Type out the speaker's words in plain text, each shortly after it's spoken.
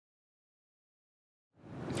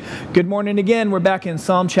Good morning again. We're back in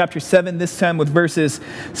Psalm chapter 7, this time with verses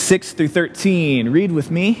 6 through 13. Read with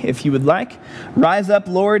me if you would like. Rise up,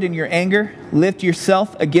 Lord, in your anger. Lift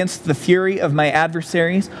yourself against the fury of my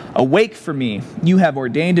adversaries. Awake for me. You have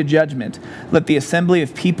ordained a judgment. Let the assembly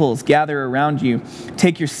of peoples gather around you.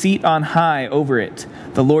 Take your seat on high over it.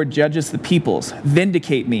 The Lord judges the peoples.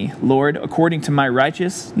 Vindicate me, Lord, according to my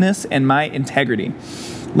righteousness and my integrity.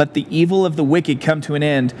 Let the evil of the wicked come to an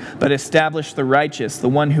end, but establish the righteous. The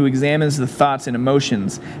one who examines the thoughts and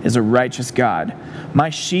emotions is a righteous God. My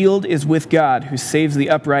shield is with God, who saves the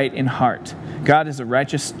upright in heart. God is a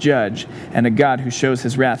righteous judge and a God who shows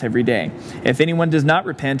his wrath every day. If anyone does not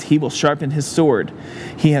repent, he will sharpen his sword.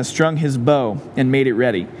 He has strung his bow and made it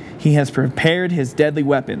ready. He has prepared his deadly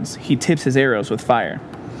weapons. He tips his arrows with fire.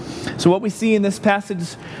 So what we see in this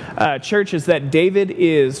passage, church, is that David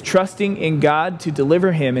is trusting in God to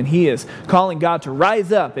deliver him, and he is calling God to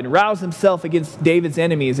rise up and rouse himself against David's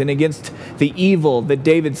enemies and against the evil that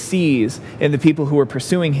David sees in the people who are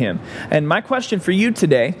pursuing him. And my question for you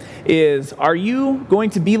today is, are you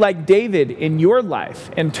going to be like David in your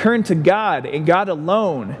life and turn to God and God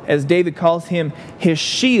alone, as David calls him, his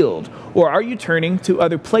shield? Or are you turning to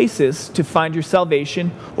other places to find your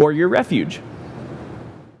salvation or your refuge?